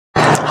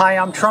Hi,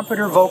 I'm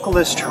trumpeter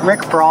vocalist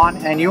Rick Braun,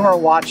 and you are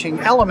watching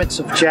Elements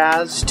of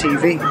Jazz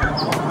TV.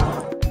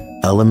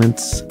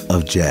 Elements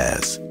of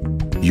Jazz,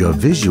 your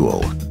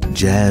visual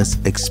jazz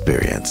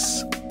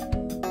experience.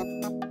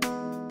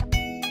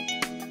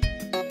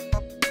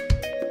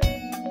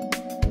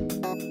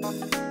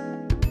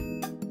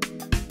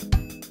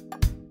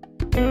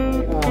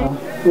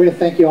 We want to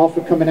thank you all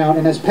for coming out,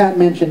 and as Pat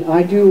mentioned,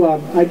 I do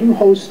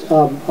host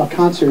a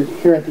concert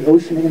here at the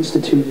Ocean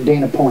Institute in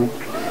Dana Point,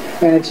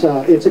 and it's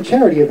a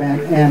charity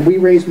event, and we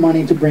raise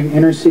money to bring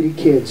inner city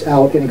kids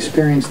out and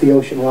experience the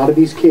ocean. A lot of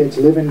these kids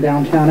live in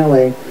downtown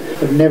LA,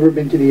 have never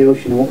been to the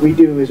ocean, and what we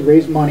do is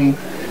raise money,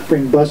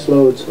 bring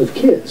busloads of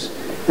kids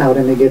out,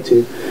 and they get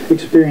to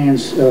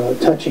experience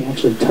touching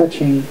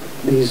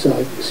these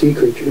sea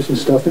creatures and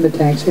stuff in the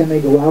tanks, and they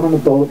go out on the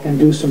boat and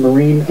do some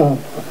marine,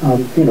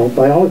 biology,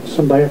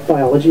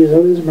 is that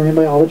what it is? Marine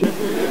biology,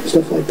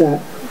 stuff like that.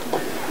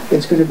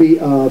 It's going to be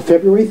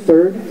February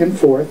 3rd and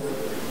 4th,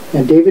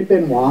 and David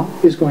Benoit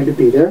is going to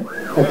be there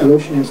at the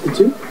Ocean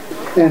Institute,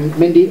 and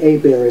Mindy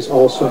Abair is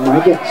also my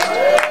guest.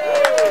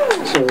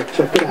 So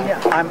check it out.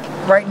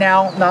 Yeah, right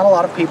now, not a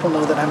lot of people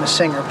know that I'm a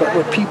singer, but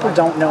what people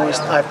don't know is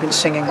I've been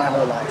singing my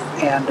whole life,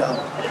 and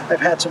I've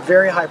had some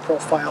very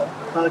high-profile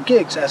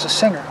gigs as a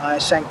singer. I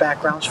sang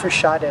backgrounds for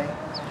Sade,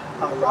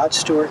 Rod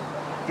Stewart,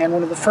 and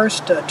one of the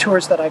first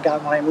tours that I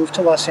got when I moved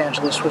to Los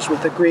Angeles was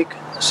with a Greek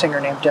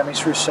singer named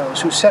Demis Roussos,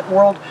 who set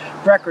world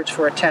records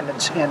for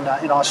attendance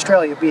in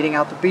Australia, beating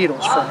out the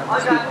Beatles for a number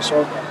of people.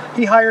 So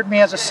he hired me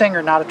as a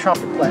singer, not a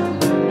trumpet player.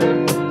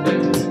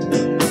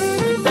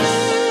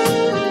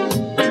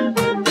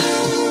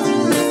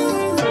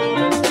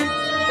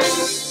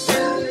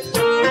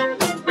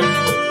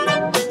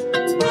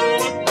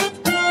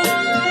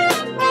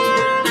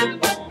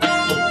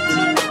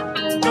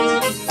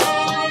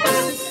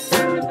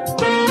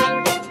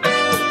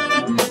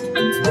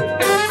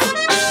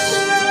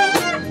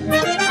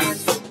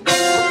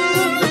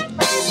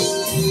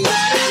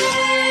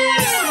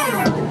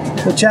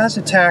 The Jazz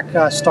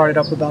Attack started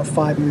up about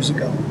 5 years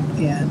ago,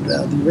 and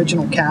the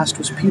original cast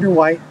was Peter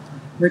White,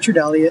 Richard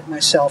Elliott,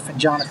 myself, and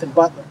Jonathan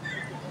Butler.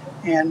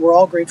 And we're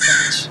all great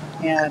friends,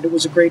 and it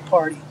was a great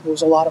party. It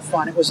was a lot of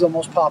fun. It was the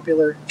most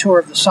popular tour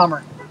of the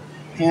summer,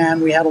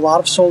 and we had a lot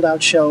of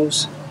sold-out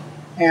shows.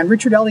 And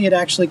Richard Elliott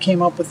actually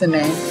came up with the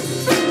name.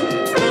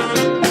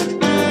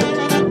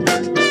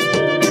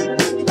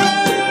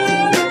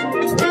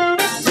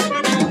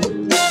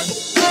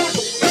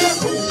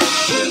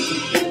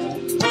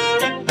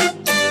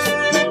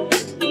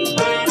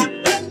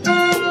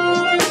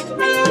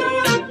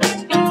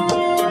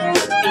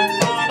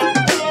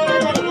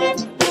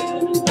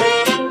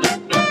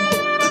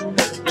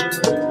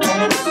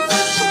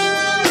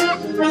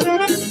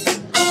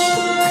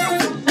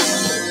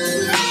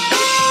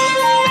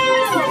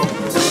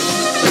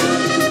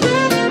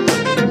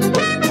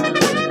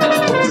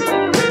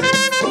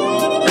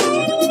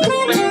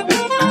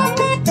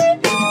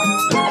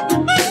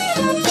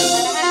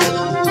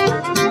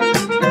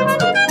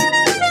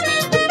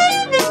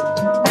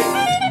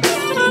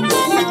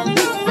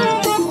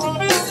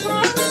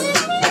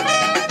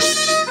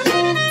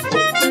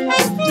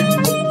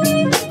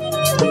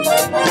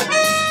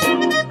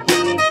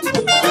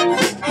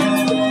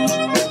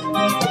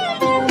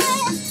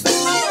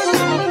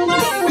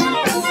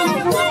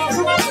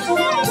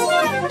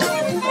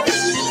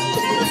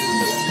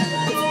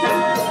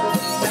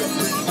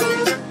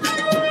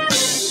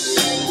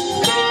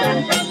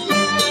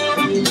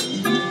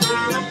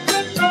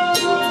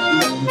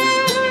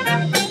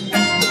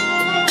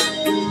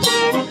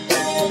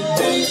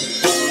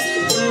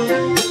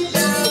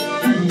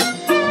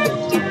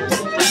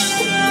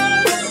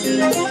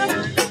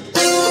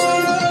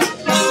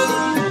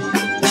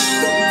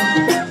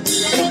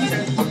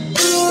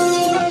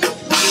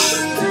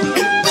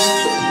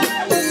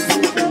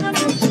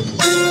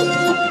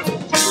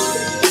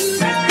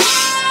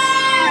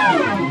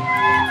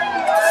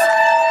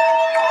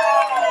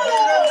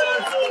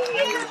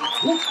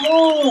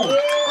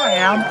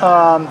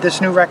 This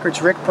new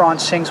record's Rick Braun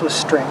Sings with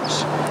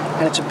Strings,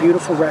 and it's a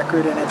beautiful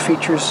record, and it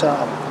features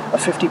a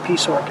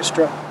 50-piece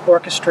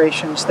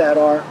orchestrations that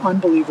are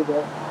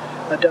unbelievable,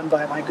 done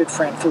by my good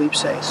friend Philippe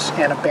Sace,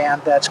 and a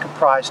band that's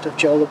comprised of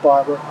Joe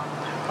LaBarber,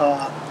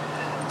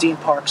 Dean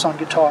Parks on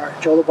guitar,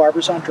 Joe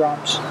LaBarber's on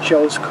drums.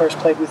 Joe's, of course,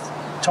 played with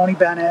Tony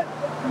Bennett,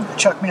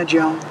 Chuck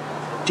Mangione.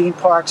 Dean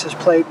Parks has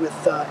played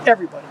with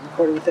everybody,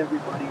 recorded with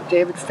everybody.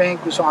 David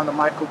Fink was on the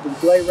Michael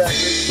Bublé record.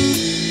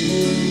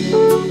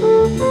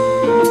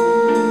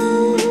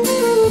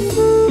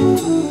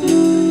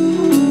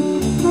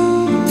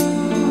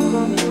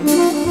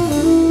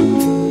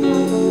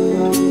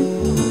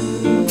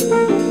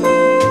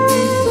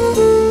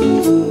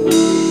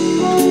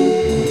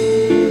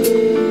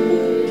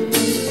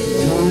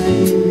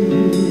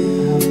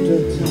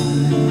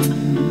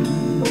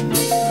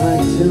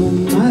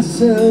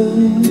 Myself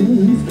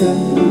that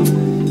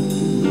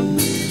I'm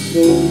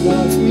so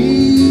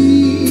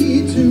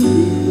lucky to be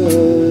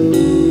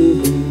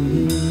loving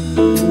you.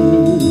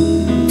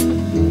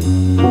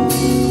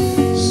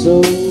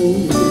 So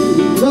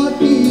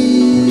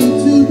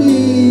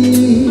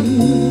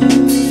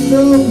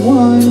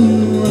one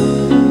you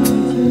run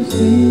to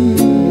see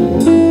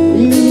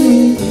in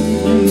the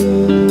evening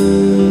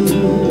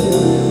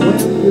when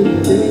the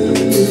day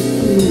is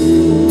through.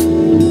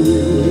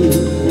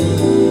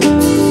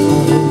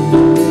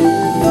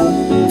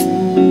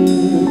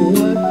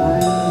 What I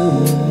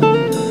know,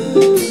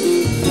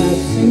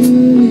 I've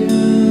seen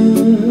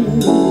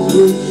years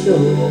will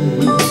show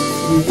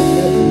you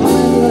kept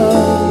my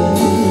love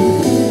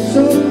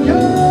so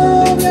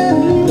young and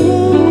new.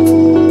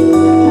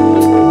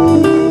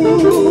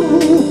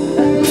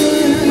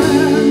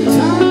 And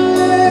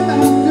time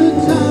after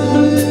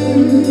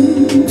time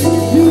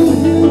you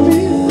hear me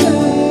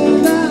say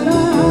that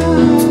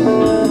I'm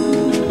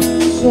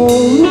so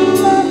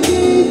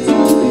lucky to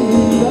be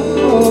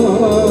loving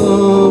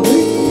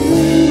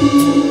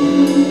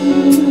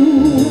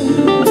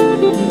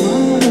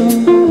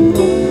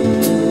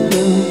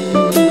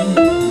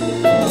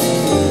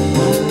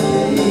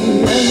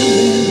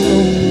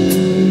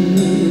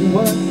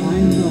what I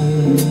know.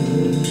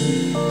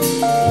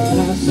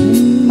 I've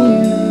seen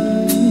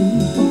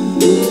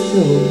you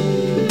show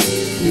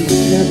you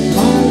kept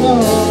my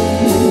love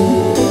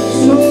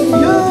so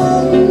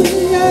young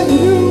and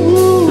new.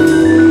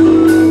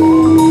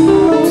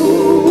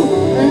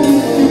 And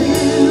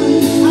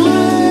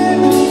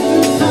time after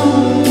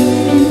time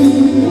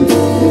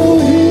you'll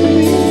hear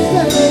me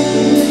say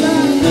that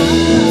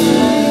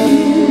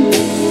I'm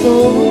so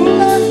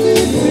lucky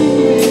to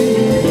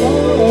be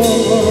loving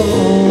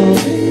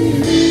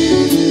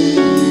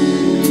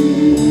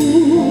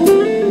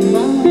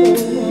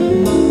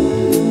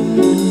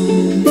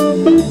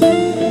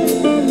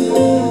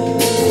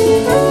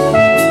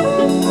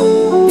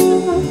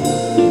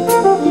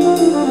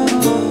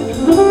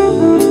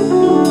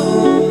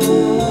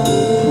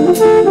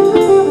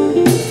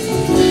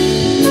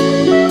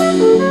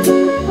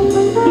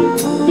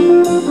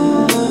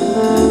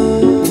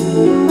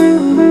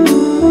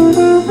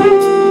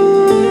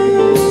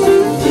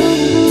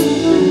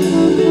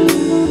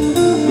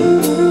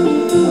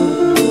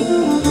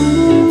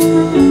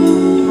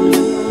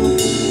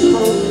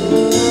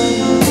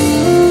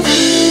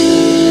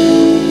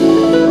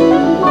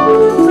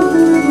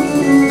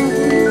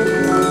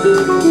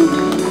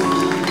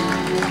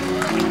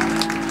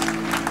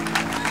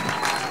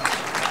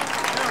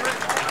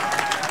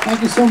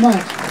Thank you so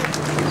much.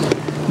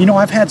 You know,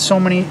 I've had so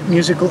many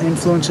musical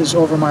influences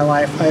over my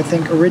life. I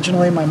think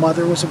originally my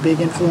mother was a big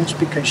influence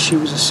because she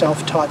was a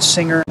self-taught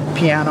singer,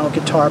 piano,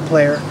 guitar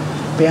player,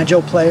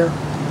 banjo player.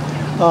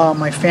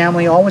 My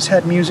family always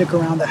had music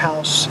around the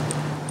house.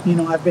 You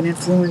know, I've been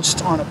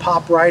influenced on a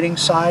pop writing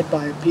side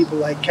by people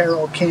like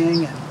Carole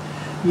King and,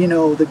 you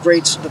know, the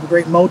great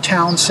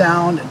Motown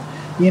sound, and,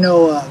 you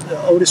know,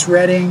 Otis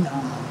Redding,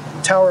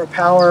 Tower of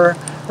Power,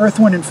 Earth,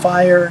 Wind and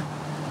Fire.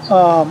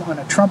 On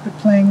a trumpet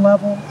playing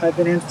level, I've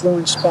been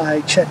influenced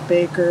by Chet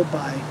Baker,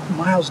 by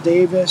Miles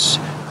Davis,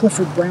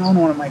 Clifford Brown,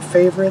 one of my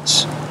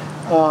favorites,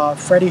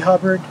 Freddie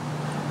Hubbard.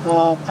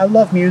 I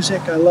love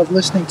music. I love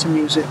listening to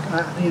music.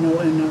 You know,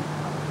 and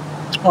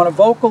on a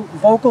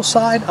vocal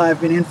side, I've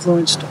been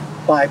influenced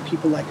by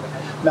people like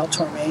Mel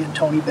Torme and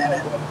Tony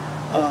Bennett,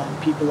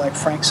 people like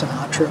Frank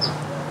Sinatra,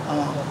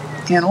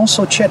 and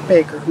also Chet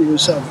Baker, who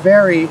was a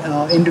very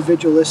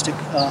individualistic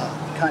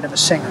kind of a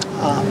singer.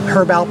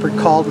 Herb Alpert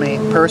called me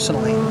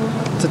personally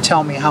to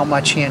tell me how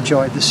much he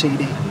enjoyed the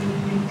CD.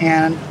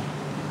 And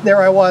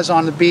there I was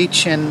on the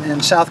beach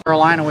in South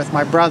Carolina with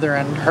my brother,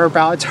 and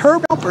it's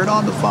Herb Alpert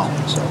on the phone.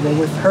 So we're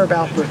with Herb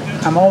Alpert.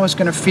 I'm always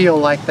going to feel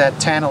like that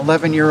 10,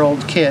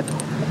 11-year-old kid,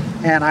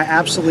 and I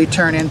absolutely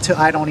turn into,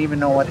 I don't even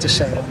know what to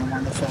say when I'm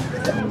on the phone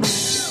with him.